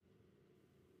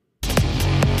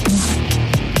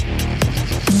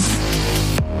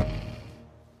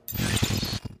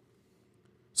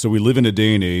So we live in a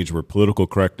day and age where political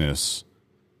correctness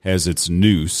has its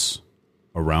noose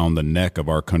around the neck of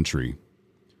our country.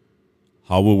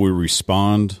 How will we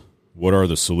respond? What are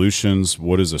the solutions?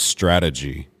 What is a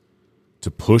strategy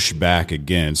to push back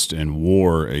against and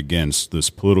war against this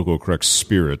political correct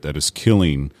spirit that is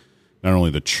killing not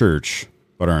only the church,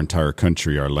 but our entire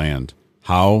country, our land?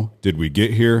 How did we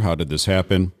get here? How did this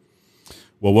happen?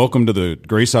 Well, welcome to the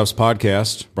Grace Ops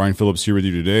podcast. Brian Phillips here with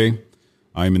you today.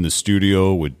 I'm in the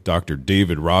studio with Dr.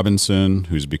 David Robinson,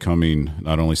 who's becoming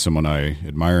not only someone I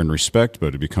admire and respect,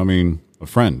 but becoming a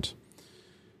friend.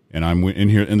 And I'm in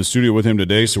here in the studio with him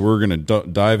today, so we're going to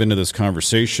dive into this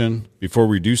conversation. Before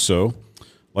we do so, I'd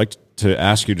like to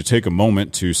ask you to take a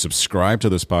moment to subscribe to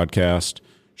this podcast,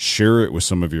 share it with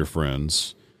some of your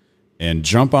friends, and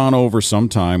jump on over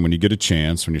sometime when you get a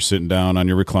chance, when you're sitting down on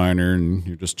your recliner and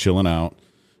you're just chilling out,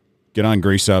 get on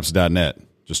graceops.net.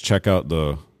 Just check out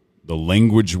the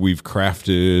language we've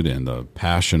crafted and the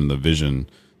passion and the vision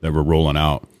that we're rolling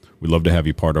out. We'd love to have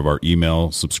you part of our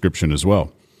email subscription as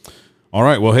well. All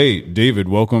right. Well, hey, David,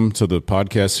 welcome to the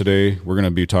podcast today. We're going to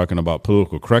be talking about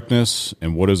political correctness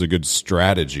and what is a good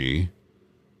strategy.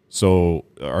 So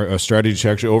a strategy to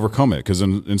actually overcome it, because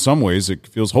in some ways it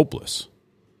feels hopeless.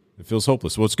 It feels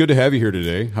hopeless. Well, it's good to have you here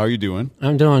today. How are you doing?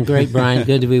 I'm doing great, Brian.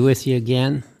 Good to be with you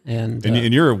again. And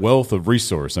you're a wealth of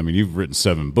resource. I mean, you've written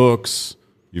 7 books.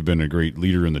 You've been a great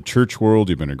leader in the church world.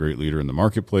 You've been a great leader in the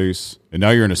marketplace. And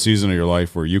now you're in a season of your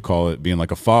life where you call it being like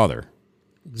a father.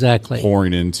 Exactly.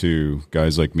 Pouring into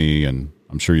guys like me, and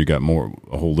I'm sure you got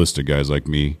a whole list of guys like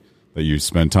me that you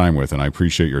spend time with, and I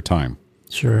appreciate your time.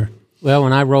 Sure. Well,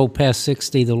 when I rolled past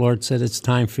 60, the Lord said it's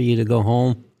time for you to go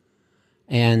home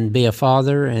and be a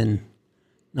father and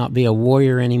not be a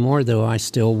warrior anymore, though I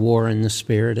still war in the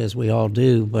spirit, as we all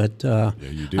do. But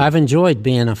you do. I've enjoyed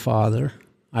being a father.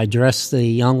 I dress the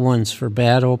young ones for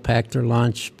battle, pack their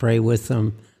lunch, pray with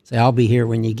them, say, I'll be here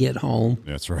when you get home.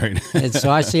 That's right. And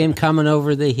so I see them coming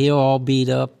over the hill all beat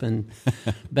up and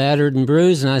battered and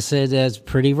bruised, and I said, that's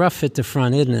pretty rough at the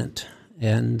front, isn't it?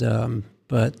 And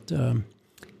but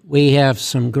we have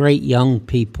some great young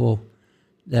people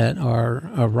that are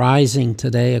arising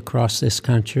today across this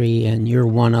country, and you're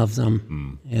one of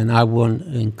them. And I want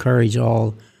to encourage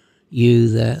all you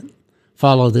that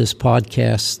follow this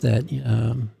podcast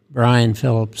that Brian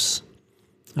Phillips,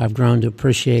 I've grown to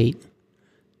appreciate.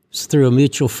 It's through a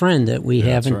mutual friend that we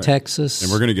have in Texas.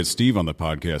 And we're going to get Steve on the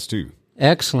podcast, too.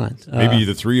 Excellent. Maybe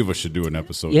the three of us should do an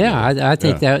episode. Yeah, I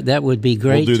think that would be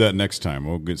great. We'll do that next time.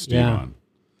 We'll get Steve on.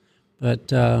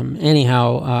 But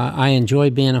anyhow, I enjoy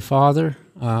being a father.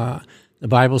 The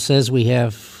Bible says we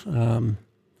have a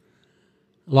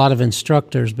lot of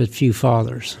instructors, but few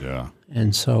fathers. Yeah.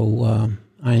 And so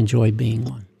I enjoy being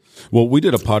one. Well, we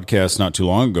did a podcast not too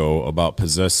long ago about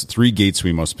 3 gates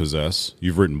we must possess.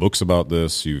 You've written books about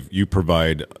this. You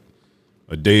provide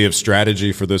a day of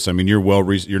strategy for this. I mean,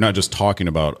 you're not just talking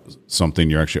about something,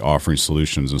 you're actually offering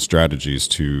solutions and strategies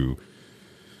to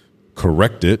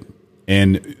correct it.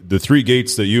 And the 3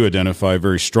 gates that you identify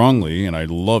very strongly, and I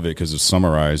love it because it's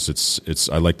summarized.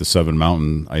 I like the 7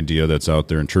 mountain idea that's out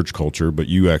there in church culture, but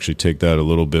you actually take that a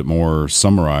little bit more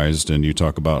summarized, and you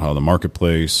talk about how the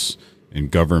marketplace and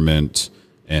government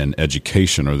and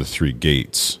education are the 3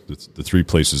 gates, the 3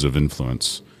 places of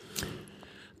influence.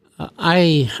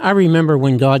 I remember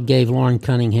when God gave Loren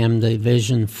Cunningham the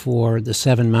vision for the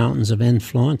 7 mountains of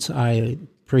influence. I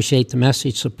appreciate the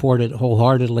message, support it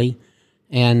wholeheartedly.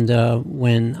 And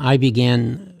when I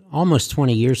began almost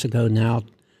 20 years ago now,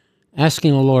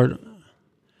 asking the Lord,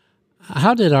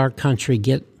 how did our country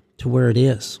get to where it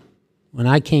is? When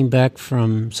I came back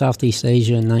from Southeast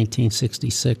Asia in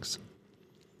 1966,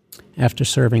 after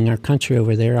serving our country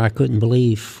over there, I couldn't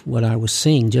believe what I was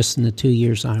seeing just in the 2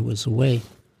 years I was away.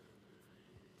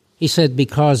 He said,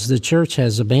 because the church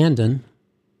has abandoned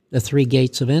the 3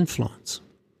 gates of influence.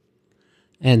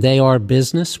 And they are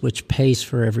business, which pays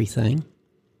for everything.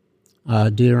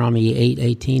 Deuteronomy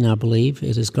 8:18, I believe,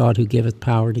 it is God who giveth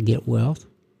power to get wealth.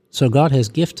 So God has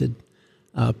gifted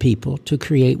people to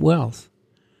create wealth.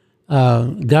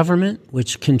 Government,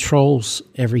 which controls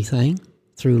everything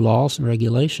through laws and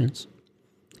regulations.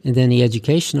 And then the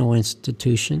educational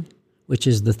institution, which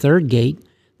is the 3rd gate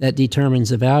that determines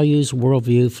the values,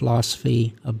 worldview,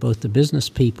 philosophy of both the business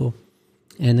people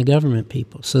and the government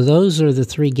people. So those are the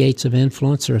 3 gates of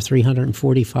influence. There are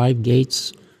 345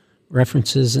 gates,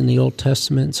 references in the Old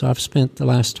Testament. So I've spent the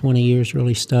last 20 years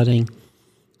really studying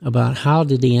about how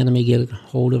did the enemy get a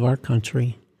hold of our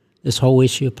country. This whole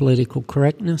issue of political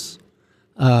correctness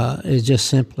is just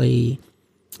simply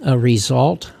a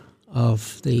result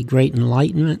of the Great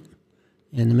Enlightenment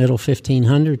in the middle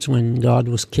 1500s when God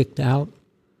was kicked out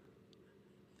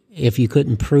if you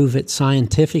couldn't prove it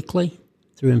scientifically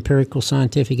through empirical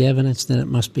scientific evidence, then it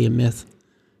must be a myth.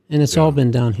 And it's all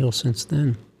been downhill since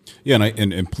then. Yeah,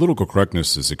 and political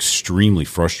correctness is extremely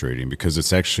frustrating because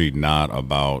it's actually not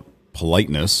about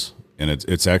politeness, and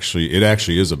it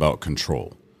actually is about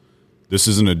control. This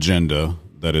is an agenda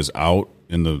that is out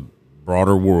in the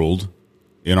broader world,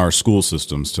 in our school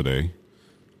systems today.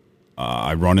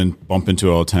 I bump into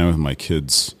it all the time with my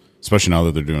kids, especially now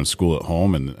that they're doing school at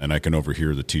home, and I can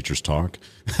overhear the teachers talk.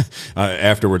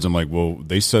 Afterwards, I'm like, well,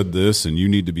 they said this, and you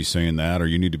need to be saying that, or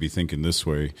you need to be thinking this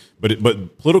way. But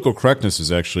political correctness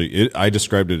is actually, I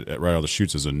described it right out of the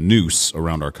chutes as a noose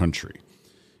around our country.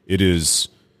 It is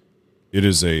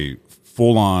a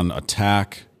full-on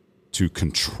attack to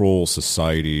control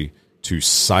society, to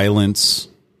silence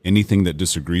anything that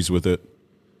disagrees with it,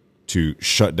 to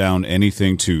shut down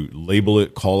anything, to label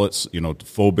it, call it,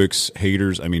 phobics,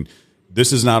 haters. I mean,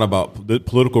 this is not about,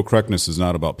 political correctness is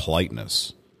not about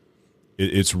politeness.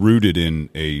 It's rooted in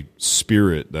a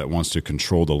spirit that wants to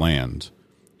control the land.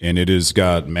 And it has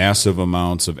got massive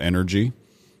amounts of energy.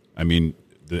 I mean,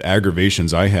 the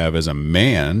aggravations I have as a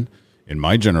man in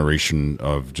my generation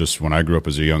of just when I grew up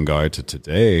as a young guy to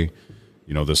today,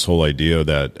 this whole idea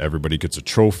that everybody gets a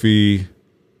trophy,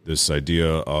 this idea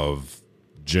of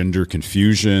gender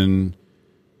confusion,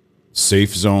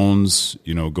 safe zones,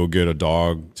 go get a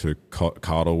dog to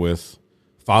coddle with,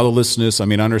 fatherlessness. I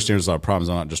mean, I understand there's a lot of problems.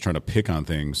 I'm not just trying to pick on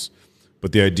things,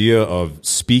 but the idea of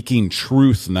speaking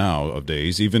truth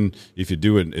nowadays, even if you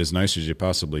do it as nice as you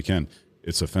possibly can,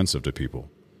 it's offensive to people.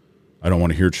 I don't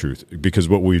want to hear truth because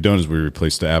what we've done is we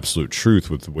replaced the absolute truth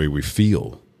with the way we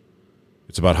feel.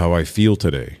 It's about how I feel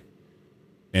today.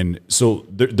 And so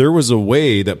there was a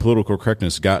way that political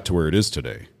correctness got to where it is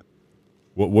today.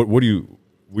 What do you,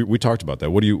 we talked about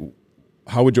that.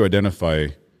 How would you identify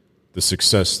the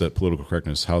success that political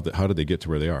correctness, how did they get to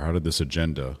where they are? How did this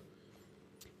agenda?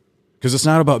 Because it's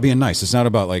not about being nice. It's not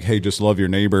about like, hey, just love your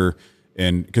neighbor.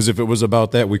 And because if it was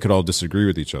about that, we could all disagree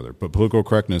with each other. But political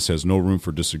correctness has no room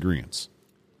for disagreements.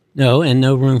 No, and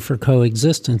no room for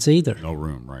coexistence either. No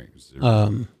room, right.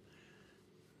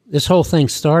 This whole thing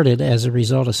started as a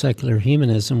result of secular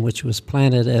humanism, which was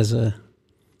planted as a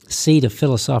seed of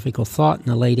philosophical thought in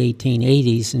the late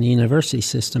 1880s in the university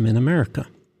system in America.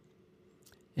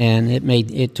 And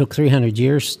it took 300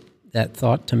 years, that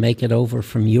thought, to make it over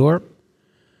from Europe.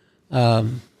 That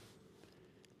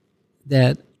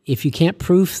if you can't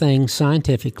prove things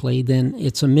scientifically, then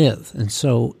it's a myth. And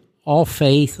so all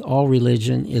faith, all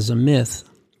religion is a myth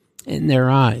in their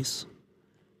eyes.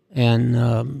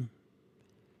 And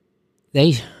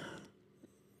they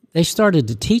started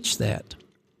to teach that.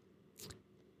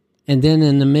 And then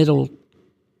in the middle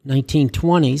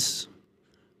 1920s,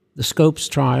 the Scopes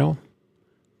trial,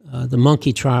 the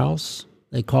monkey trials,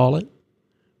 they call it,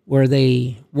 where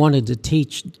they wanted to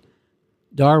teach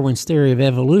Darwin's theory of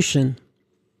evolution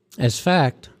as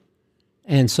fact.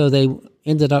 And so they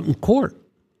ended up in court.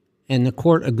 And the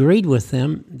court agreed with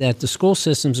them that the school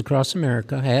systems across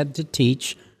America had to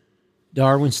teach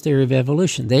Darwin's theory of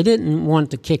evolution. They didn't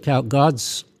want to kick out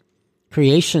God's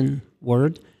creation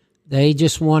word. They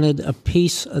just wanted a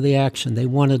piece of the action. They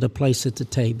wanted a place at the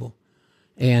table.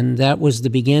 And that was the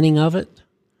beginning of it.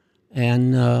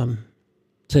 And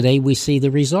today we see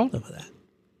the result of that.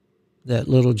 That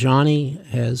little Johnny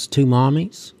has 2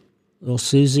 mommies. Little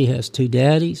Susie has 2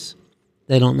 daddies.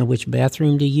 They don't know which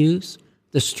bathroom to use.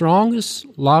 The strongest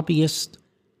lobbyist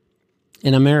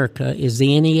in America is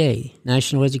the NEA,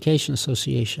 National Education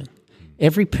Association.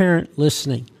 Every parent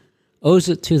listening owes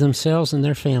it to themselves and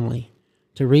their family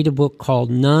to read a book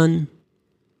called None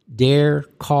Dare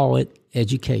Call It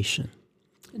Education.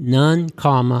 None,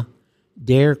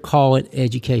 dare call it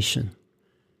education.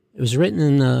 It was written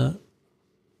in the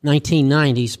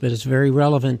 1990s, but it's very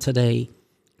relevant today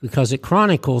because it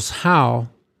chronicles how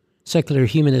secular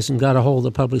humanism got a hold of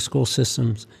the public school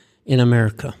systems in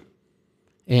America.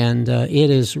 And it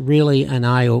is really an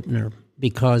eye-opener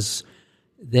because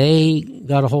they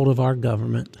got a hold of our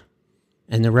government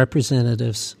and the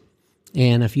representatives.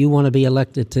 And if you want to be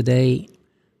elected today,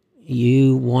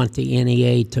 you want the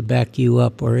NEA to back you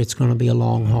up or it's going to be a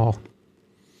long haul.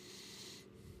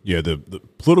 Yeah, the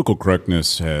political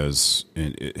correctness has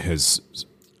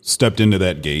stepped into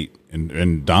that gate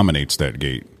and dominates that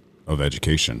gate of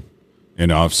education.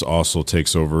 And also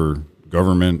takes over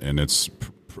government, and it's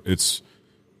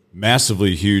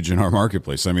massively huge in our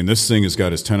marketplace. I mean, this thing has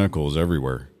got its tentacles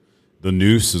everywhere. The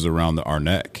noose is around our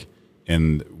neck,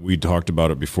 and we talked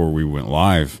about it before we went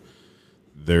live.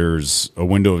 There's a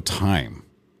window of time,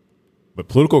 but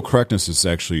political correctness is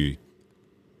actually,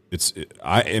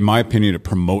 in my opinion, it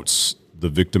promotes the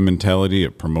victim mentality.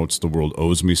 It promotes the world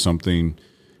owes me something.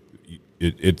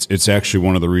 It's actually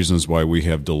one of the reasons why we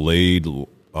have delayed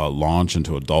launch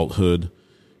into adulthood.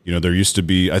 You know, there used to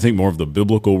be, I think, more of the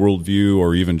biblical worldview,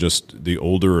 or even just the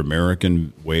older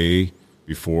American way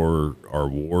before our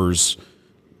wars.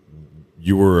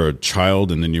 You were a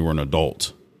child and then you were an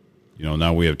adult. You know,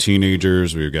 now we have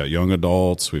teenagers, we've got young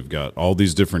adults, we've got all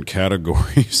these different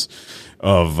categories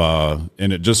of,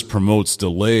 and it just promotes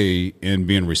delay in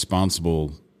being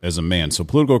responsible as a man. So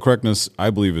political correctness, I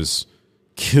believe, is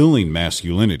killing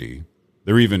masculinity.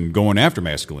 They're even going after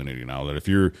masculinity now. That if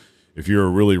you're a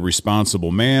really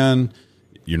responsible man,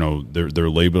 you know, they're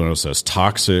labeling us as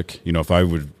toxic. You know, if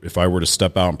I were to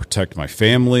step out and protect my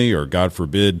family, or God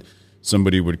forbid,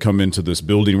 somebody would come into this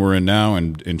building we're in now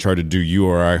and try to do you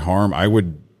or I harm, I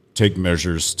would take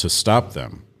measures to stop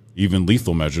them, even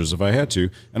lethal measures if I had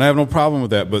to. And I have no problem with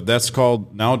that, but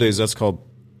nowadays that's called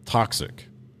toxic.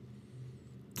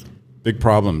 Big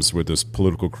problems with this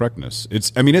political correctness.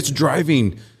 It's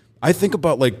driving, I think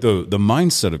about like the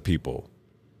mindset of people.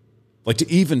 Like,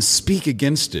 to even speak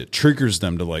against it triggers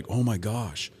them to like, oh my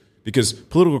gosh, because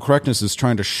political correctness is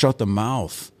trying to shut the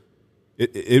mouth.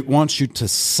 It wants you to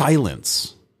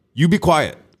silence. You be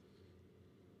quiet.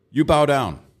 You bow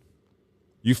down.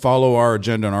 You follow our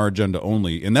agenda and our agenda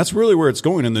only. And that's really where it's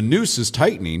going. And the noose is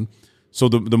tightening. So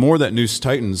the more that noose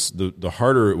tightens, the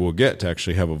harder it will get to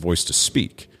actually have a voice to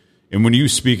speak. And when you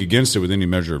speak against it with any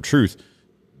measure of truth,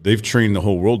 they've trained the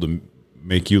whole world to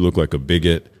make you look like a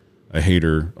bigot, a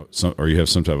hater, or you have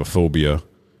some type of phobia.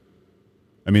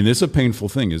 I mean, it's a painful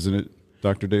thing, isn't it,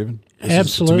 Dr. David?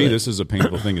 Absolutely. To me, this is a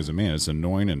painful thing as a man. It's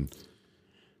annoying. And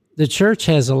the church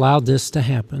has allowed this to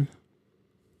happen,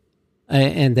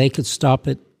 and they could stop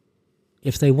it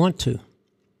if they want to.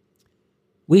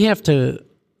 We have to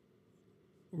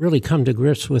really come to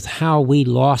grips with how we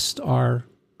lost our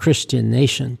Christian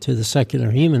nation to the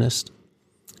secular humanist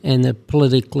and the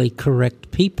politically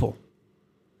correct people.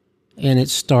 And it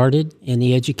started in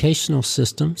the educational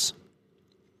systems.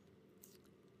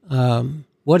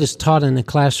 What is taught in the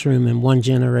classroom in one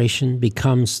generation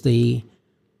becomes the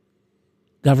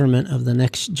government of the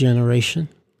next generation.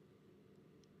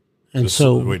 And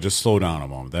just slow down a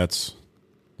moment. That's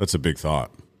a big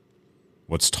thought.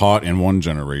 What's taught in one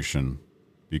generation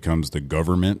becomes the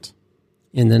government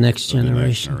in the next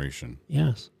generation.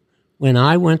 Yes. When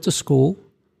I went to school,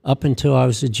 up until I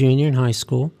was a junior in high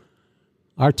school,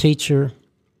 our teacher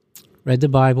read the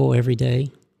Bible every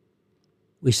day.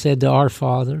 We said to Our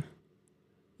Father.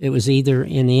 It was either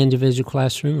in the individual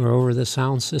classroom or over the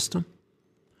sound system.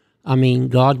 I mean,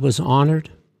 God was honored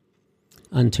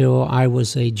until I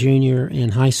was a junior in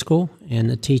high school, and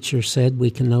the teacher said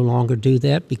we can no longer do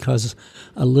that because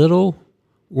a little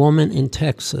woman in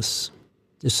Texas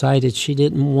decided she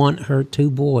didn't want her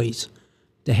two boys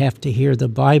to have to hear the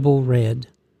Bible read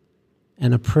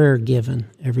and a prayer given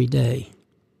every day.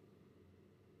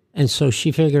 And so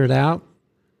she figured out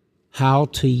how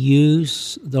to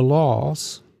use the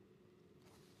laws.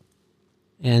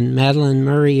 And Madeline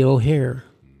Murray O'Hare,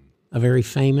 a very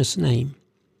famous name,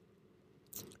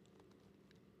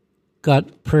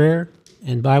 got prayer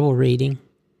and Bible reading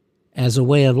as a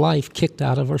way of life kicked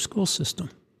out of our school system.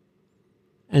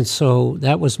 And so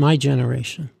that was my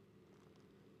generation.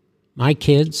 My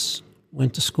kids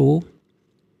went to school,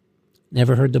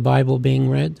 never heard the Bible being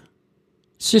read.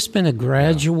 It's just been a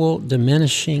gradual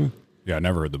diminishing. Yeah, I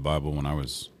never read the Bible when I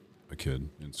was a kid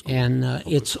in school. And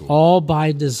it's all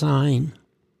by design.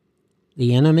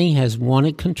 The enemy has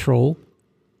wanted control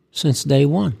since day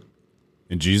one.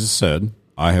 And Jesus said,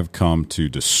 I have come to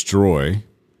destroy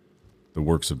the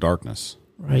works of darkness.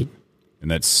 Right. And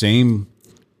the same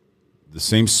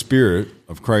spirit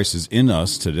of Christ is in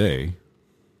us today.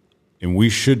 And we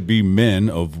should be men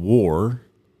of war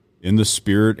in the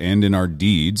spirit and in our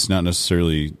deeds, not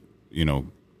necessarily,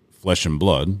 flesh and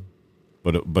blood,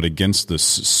 but against the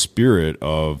spirit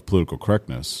of political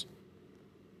correctness.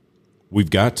 We've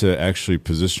got to actually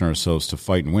position ourselves to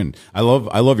fight and win. I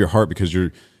love your heart, because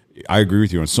I agree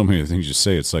with you on so many of the things you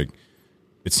say. It's like,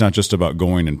 it's not just about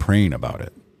going and praying about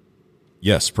it.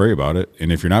 Yes, pray about it.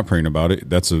 And if you're not praying about it,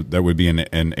 that would be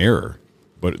an error.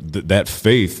 But that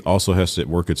faith also has to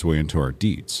work its way into our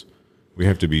deeds. We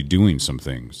have to be doing some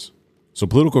things. So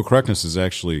political correctness is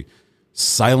actually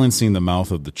silencing the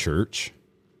mouth of the church.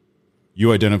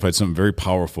 You identified something very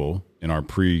powerful in our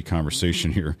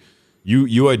pre-conversation here.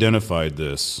 You identified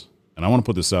this, and I want to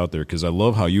put this out there because I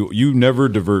love how you never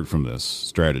divert from this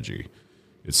strategy.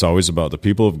 It's always about the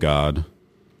people of God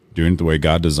doing it the way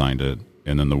God designed it,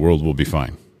 and then the world will be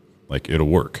fine. Like, it'll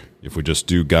work if we just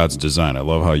do God's design. I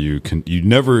love how you've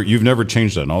never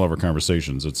changed that in all of our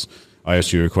conversations. I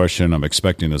asked you a question. I'm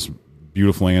expecting this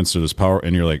beautiful answer, this power,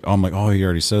 and you're like, oh, I'm like, oh, you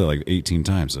already said it like 18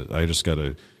 times. I just got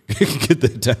to get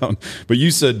that down. But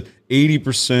you said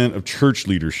 80% of church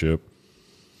leadership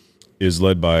is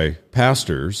led by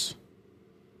pastors,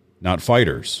 not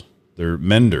fighters. They're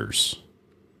menders.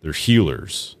 They're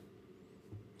healers.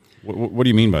 What do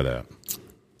you mean by that?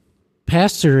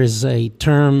 Pastor is a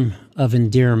term of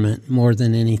endearment more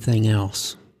than anything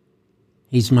else.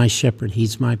 He's my shepherd.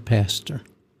 He's my pastor.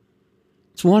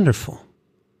 It's wonderful.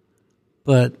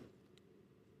 But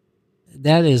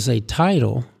that is a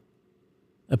title,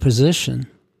 a position,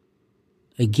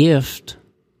 a gift,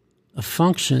 a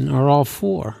function are all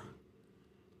four.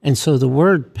 And so the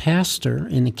word pastor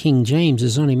in the King James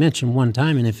is only mentioned one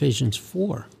time in Ephesians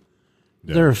 4.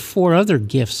 Yeah. There are four other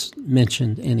gifts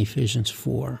mentioned in Ephesians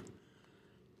 4.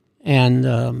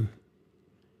 And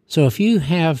so if you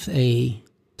have a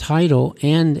title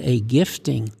and a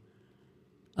gifting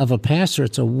of a pastor,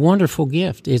 it's a wonderful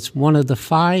gift. It's one of the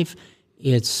five.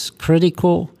 It's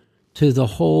critical to the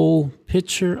whole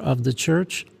picture of the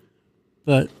church.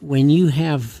 But when you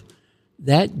have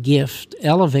that gift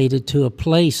elevated to a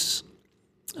place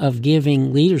of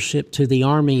giving leadership to the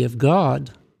army of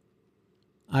God,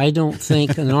 I don't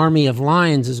think an army of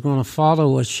lions is going to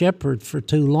follow a shepherd for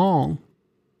too long.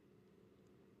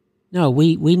 No,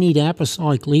 we need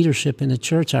apostolic leadership in the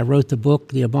church. I wrote the book,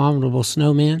 The Abominable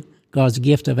Snowman, God's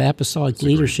Gift of Apostolic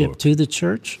Leadership to the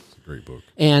Church. It's a great book.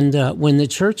 And when the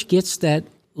church gets that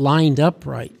lined up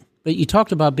right, but you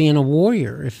talked about being a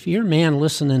warrior. If you're a man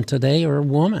listening today or a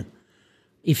woman,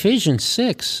 Ephesians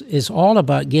 6 is all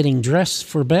about getting dressed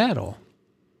for battle.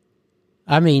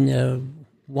 I mean,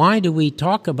 why do we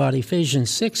talk about Ephesians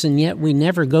 6 and yet we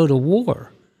never go to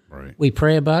war? Right. We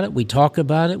pray about it. We talk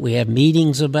about it. We have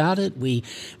meetings about it. We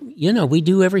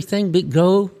do everything but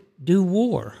go do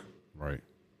war. Right.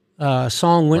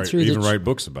 Song went through even write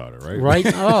books about it, right? Right.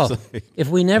 Oh, like, if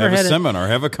we never have had a seminar,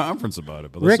 have a conference about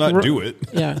it, but let's not do it.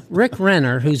 Yeah. Rick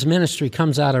Renner, whose ministry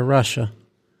comes out of Russia,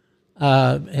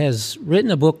 has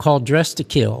written a book called Dress to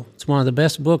Kill. It's one of the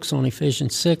best books on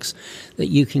Ephesians 6 that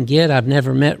you can get. I've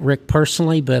never met Rick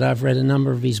personally, but I've read a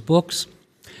number of his books.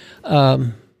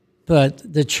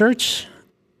 But the church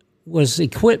was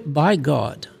equipped by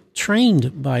God,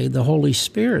 trained by the Holy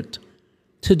Spirit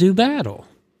to do battle.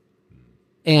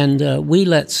 And we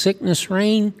let sickness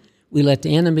reign. We let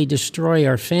the enemy destroy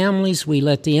our families. We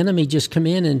let the enemy just come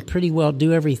in and pretty well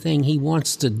do everything he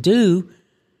wants to do.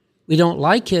 We don't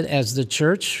like it as the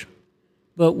church,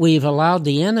 but we've allowed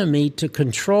the enemy to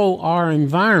control our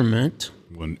environment.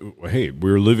 Hey,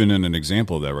 we're living in an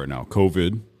example of that right now.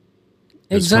 COVID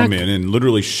has Exactly. come in and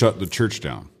literally shut the church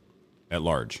down at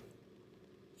large.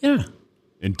 Yeah.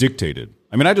 And dictated.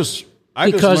 I mean, I just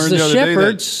Because learned the the other day that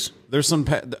shepherds... there's some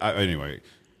anyway,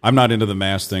 I'm not into the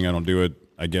mask thing. I don't do it.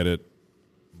 I get it.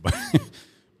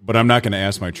 But I'm not going to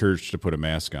ask my church to put a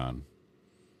mask on.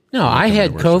 No, I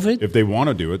had COVID. If they want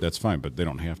to do it, that's fine, but they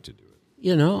don't have to do it.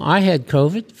 You know, I had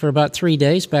COVID for about 3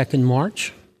 days back in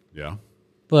March. Yeah.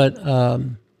 But,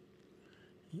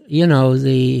 you know,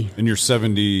 And you're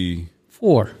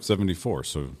 74,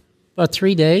 so... About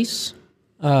 3 days.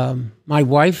 My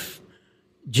wife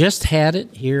just had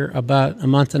it here about a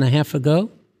month and a half ago,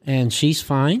 and she's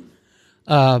fine.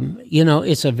 You know,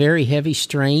 it's a very heavy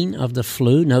strain of the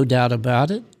flu, no doubt about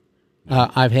it.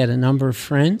 I've had a number of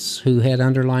friends who had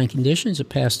underlying conditions that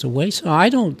passed away, so I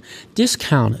don't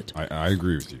discount it. I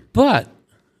agree with you. But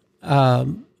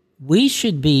we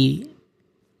should be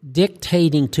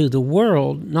dictating to the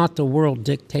world, not the world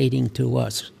dictating to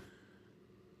us.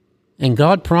 And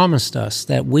God promised us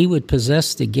that we would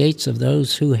possess the gates of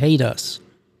those who hate us.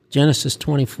 Genesis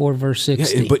 24, verse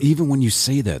 60. Yeah, but even when you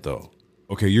say that, though,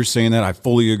 okay, you're saying that, I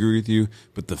fully agree with you,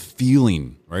 but the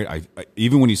feeling, right? I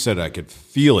even when you said it, I could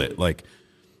feel it, like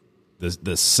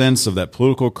the sense of that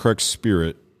political correct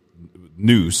spirit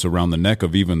noose around the neck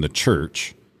of even the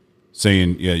church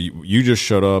saying, yeah, you just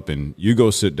shut up and you go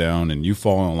sit down and you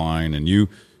fall in line and you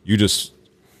just,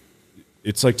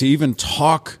 it's like to even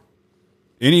talk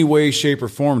any way, shape, or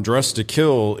form dressed to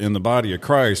kill in the body of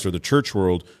Christ or the church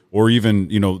world, or even,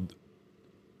 you know,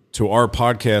 to our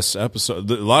podcast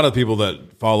episode. A lot of people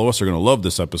that follow us are going to love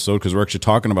this episode because we're actually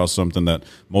talking about something that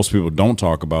most people don't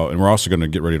talk about, and we're also going to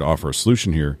get ready to offer a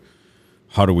solution here.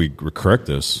 How do we correct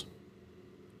this?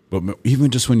 But even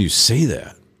just when you say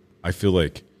that, I feel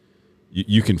like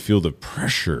you can feel the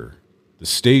pressure. The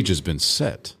stage has been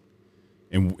set.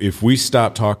 And if we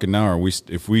stop talking now, or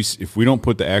if we don't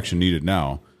put the action needed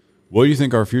now, what do you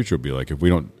think our future will be like if we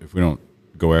don't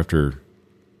go after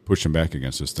pushing back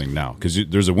against this thing now? Because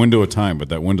there's a window of time, but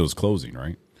that window is closing,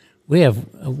 right? We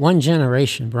have one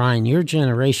generation, Brian, your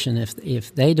generation,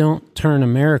 if they don't turn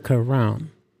America around,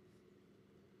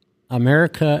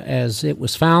 America as it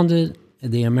was founded,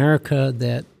 the America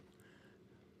that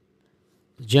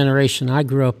the generation I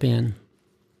grew up in,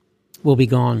 will be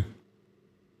gone.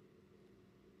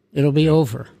 It'll be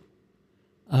over.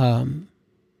 But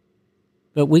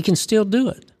we can still do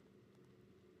it.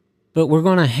 But we're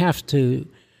going to have to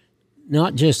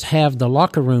not just have the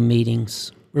locker room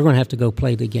meetings, we're going to have to go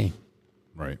play the game.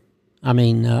 Right. I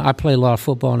mean, I played a lot of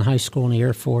football in high school in the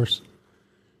Air Force.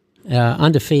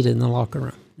 Undefeated in the locker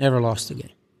room. Never lost a game.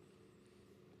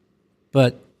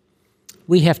 But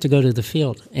we have to go to the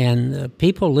field. And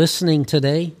people listening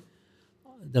today,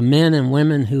 the men and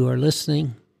women who are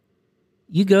listening,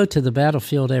 you go to the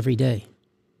battlefield every day.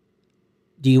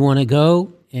 Do you want to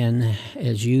go and,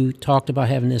 as you talked about,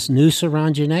 having this noose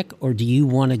around your neck, or do you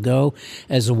want to go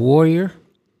as a warrior?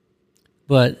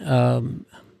 But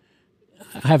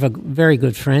I have a very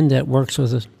good friend that works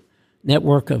with a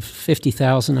network of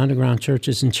 50,000 underground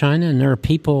churches in China, and there are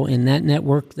people in that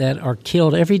network that are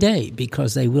killed every day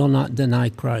because they will not deny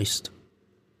Christ.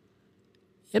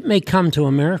 It may come to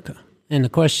America, and the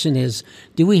question is,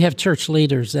 do we have church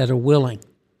leaders that are willing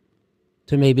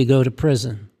to maybe go to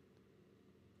prison,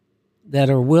 that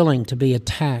are willing to be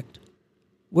attacked?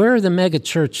 Where are the mega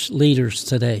church leaders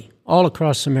today, all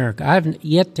across America? I haven't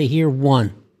yet to hear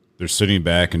one. They're sitting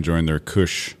back enjoying their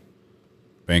cush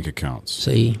bank accounts.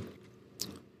 See?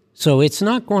 So it's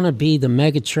not going to be the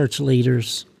mega church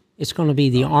leaders. It's going to be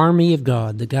the army of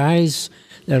God, the guys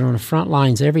that are on the front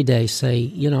lines every day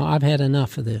say, I've had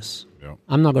enough of this. Yep.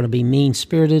 I'm not going to be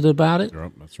mean-spirited about it.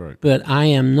 Yep, that's right. But I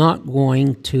am not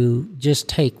going to just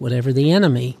take whatever the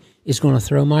enemy is going to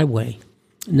throw my way.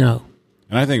 No.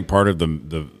 And I think part of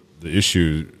the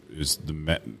issue is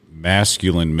the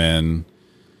masculine men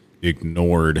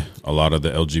ignored a lot of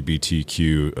the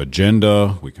LGBTQ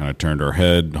agenda. We kind of turned our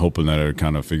head, hoping that it would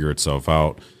kind of figure itself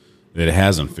out. It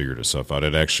hasn't figured itself out.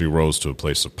 It actually rose to a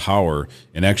place of power.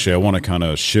 And actually, I want to kind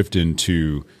of shift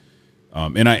into,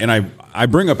 and I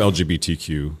bring up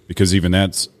LGBTQ because even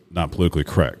that's not politically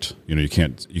correct. You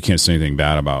can't say anything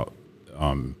bad about.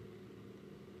 You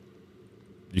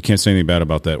can't say anything bad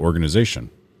about that organization,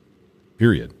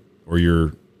 period. Or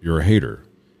you're a hater.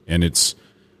 And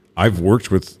I've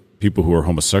worked with people who are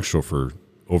homosexual for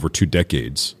over 2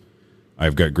 decades.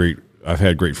 I've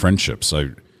had great friendships.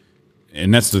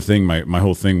 And that's the thing. My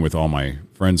whole thing with all my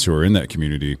friends who are in that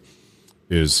community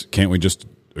is, can't we just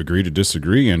agree to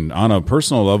disagree? And on a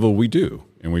personal level, we do,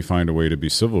 and we find a way to be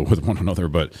civil with one another.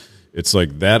 But it's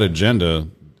like that agenda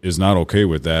is not okay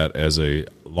with that as a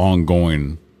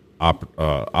long-going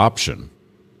option.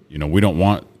 We don't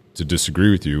want to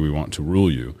disagree with you. We want to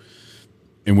rule you.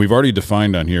 And we've already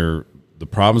defined on here the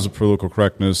problems of political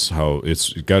correctness, how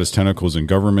it's got its tentacles in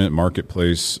government,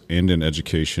 marketplace, and in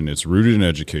education. It's rooted in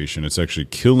education. It's actually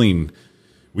killing.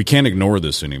 We can't ignore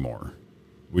this anymore.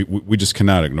 We just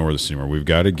cannot ignore this anymore. We've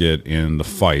got to get in the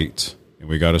fight, and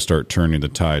we got to start turning the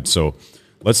tide. So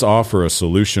let's offer a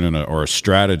solution or a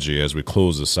strategy as we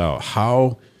close this out.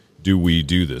 How do we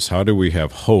do this? How do we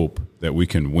have hope that we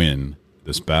can win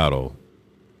this battle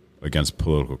against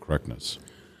political correctness?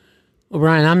 Well,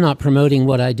 Brian, I'm not promoting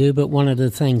what I do, but one of the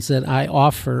things that I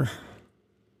offer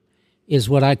is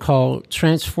what I call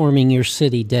Transforming Your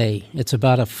City Day. It's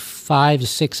about a 5 to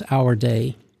 6 hour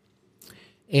day.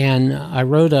 And I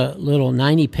wrote a little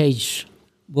 90-page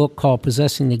book called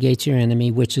Possessing the Gates of Your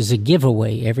Enemy, which is a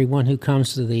giveaway. Everyone who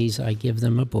comes to these, I give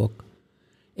them a book.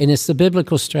 And it's the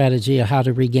biblical strategy of how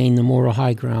to regain the moral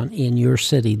high ground in your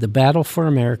city. The battle for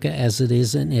America, as it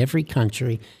is in every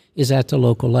country, is at the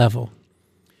local level.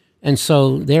 And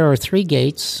so there are 3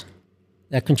 gates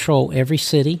that control every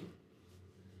city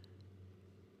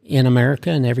in America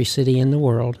and every city in the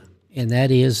world, and that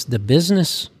is the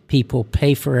business people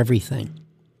pay for everything.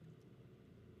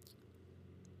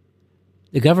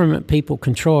 The government people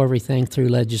control everything through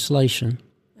legislation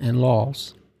and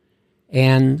laws,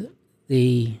 and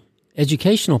the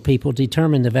educational people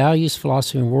determine the values,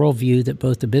 philosophy, and worldview that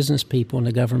both the business people and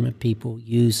the government people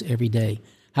use every day.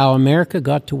 How America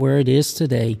got to where it is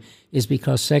today is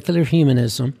because secular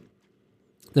humanism,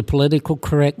 the political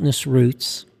correctness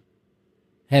roots,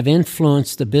 have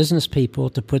influenced the business people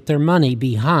to put their money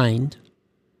behind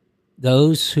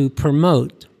those who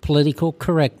promote political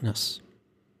correctness.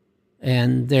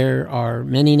 And there are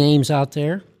many names out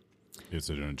there. It's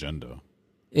an agenda.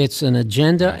 It's an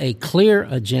agenda, a clear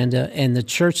agenda, and the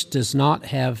church does not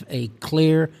have a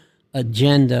clear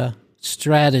agenda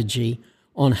strategy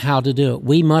on how to do it.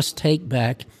 We must take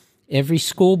back every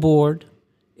school board,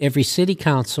 every city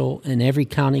council, and every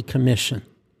county commission.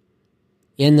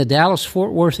 in the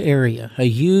Dallas-Fort Worth area, a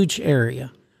huge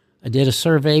area. I did a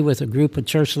survey with a group of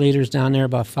church leaders down there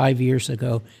about 5 years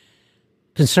ago.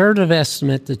 Conservative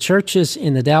estimate, the churches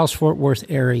in the Dallas-Fort Worth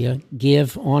area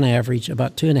give, on average,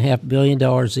 about $2.5 billion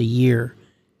a year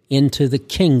into the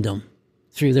kingdom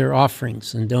through their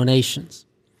offerings and donations.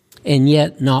 And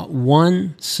yet not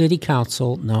one city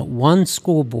council, not one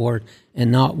school board,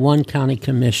 and not one county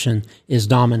commission is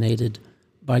dominated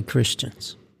by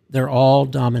Christians. They're all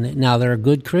dominated. Now, there are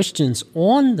good Christians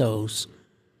on those,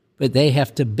 but they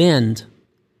have to bend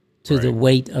to the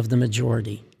weight of the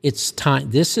majority. It's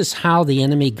time. This is how the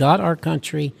enemy got our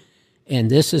country, and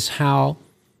this is how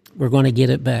we're going to get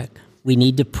it back. We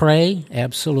need to pray,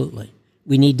 absolutely.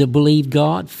 We need to believe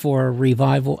God for a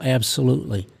revival,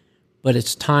 absolutely. But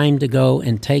it's time to go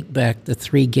and take back the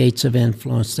 3 gates of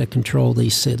influence that control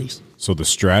these cities. So the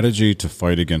strategy to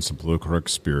fight against the political correct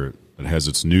spirit that has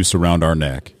its noose around our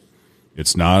neck,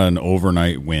 it's not an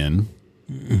overnight win.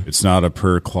 It's not a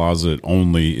prayer closet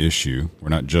only issue. We're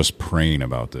not just praying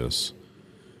about this.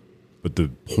 But the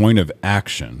point of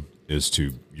action is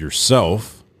to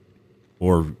yourself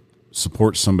or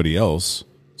support somebody else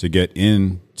to get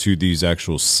into these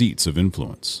actual seats of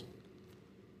influence.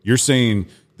 You're saying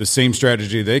the same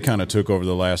strategy they kind of took over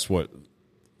the last,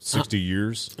 60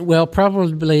 years? Well,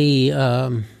 probably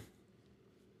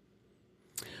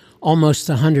almost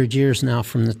 100 years now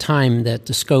from the time that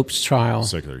the Scopes trial,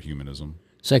 Secular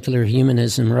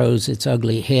humanism rose its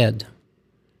ugly head.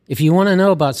 If you want to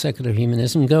know about secular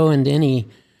humanism, go into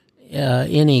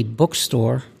any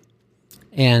bookstore,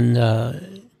 and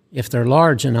if they're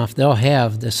large enough, they'll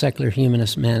have the Secular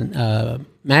Humanist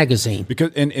magazine.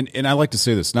 Because and I like to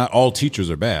say this: not all teachers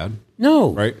are bad.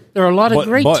 No, right? There are a lot of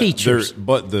great teachers,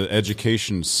 but the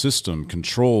education system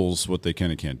controls what they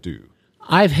can and can't do.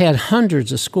 I've had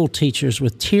hundreds of school teachers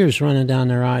with tears running down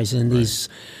their eyes in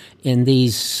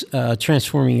these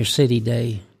Transforming Your City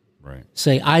Day. Right.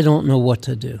 Say, I don't know what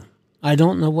to do. I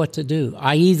don't know what to do.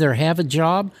 I either have a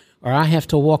job or I have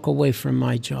to walk away from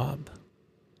my job.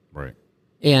 Right.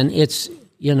 And it's,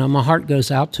 my heart goes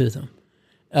out to them.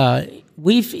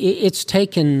 It's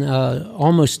taken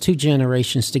almost 2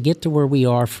 generations to get to where we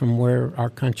are from where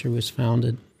our country was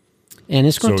founded. And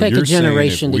it's going to take a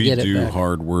generation to get it back. If we do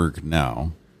hard work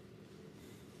now,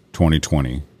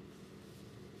 2020,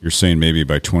 you're saying maybe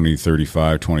by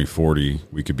 2035, 2040,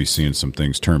 we could be seeing some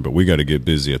things turn, but we got to get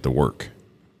busy at the work.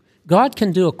 God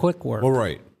can do a quick work. Well,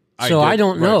 right. So I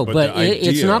don't know, but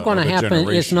it's not going to happen.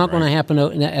 It's not going to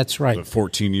happen. That's right. The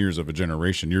 14 years of a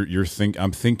generation.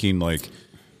 I'm thinking like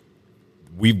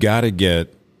we've got to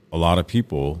get a lot of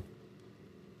people.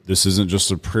 This isn't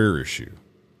just a prayer issue.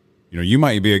 You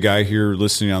might be a guy here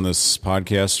listening on this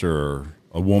podcast or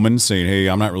a woman saying, hey,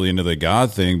 I'm not really into the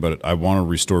God thing, but I want to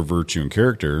restore virtue and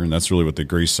character. And that's really what the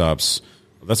Grace Stops,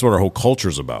 that's what our whole culture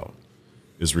is about,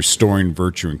 is restoring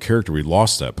virtue and character. We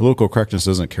lost that. Political correctness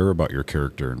doesn't care about your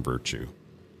character and virtue.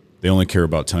 They only care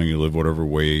about telling you to live whatever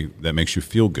way that makes you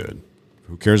feel good.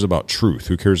 Who cares about truth?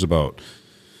 Who cares about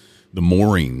the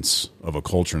moorings of a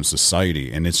culture and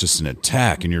society? And it's just an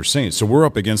attack. And you're saying, so we're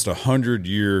up against a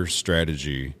 100-year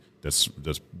strategy that's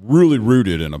really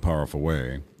rooted in a powerful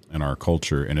way in our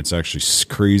culture, and it's actually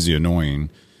crazy annoying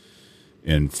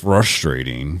and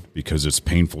frustrating because it's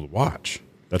painful to watch.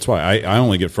 That's why I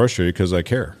only get frustrated because I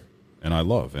care and I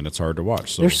love, and it's hard to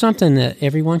watch. So there's something that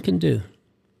everyone can do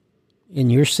in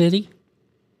your city.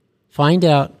 Find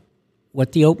out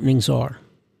what the openings are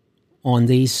on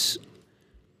these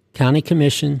county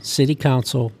commission, city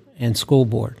council, and school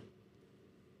board,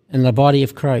 and the body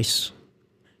of Christ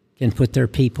can put their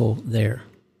people there.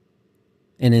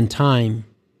 And in time,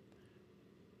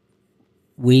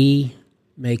 we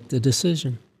make the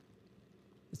decision.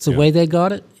 It's the way they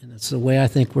got it, and it's the way I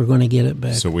think we're going to get it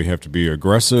back. So we have to be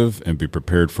aggressive and be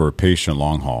prepared for a patient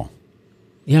long haul.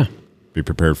 Yeah. Be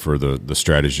prepared for the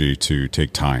strategy to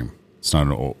take time. It's not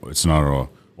an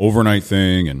overnight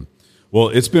thing. And well,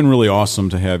 it's been really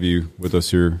awesome to have you with us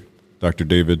here, Dr.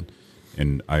 David.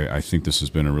 And I think this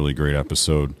has been a really great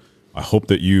episode. I hope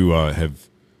that you have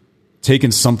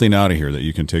taken something out of here that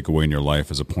you can take away in your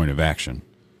life as a point of action.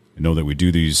 And know that we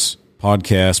do these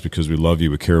podcasts because we love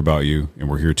you, we care about you, and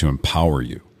we're here to empower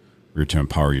you. We're here to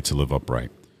empower you to live upright.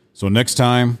 So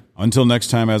until next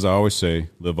time, as I always say,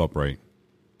 live upright.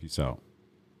 Peace out.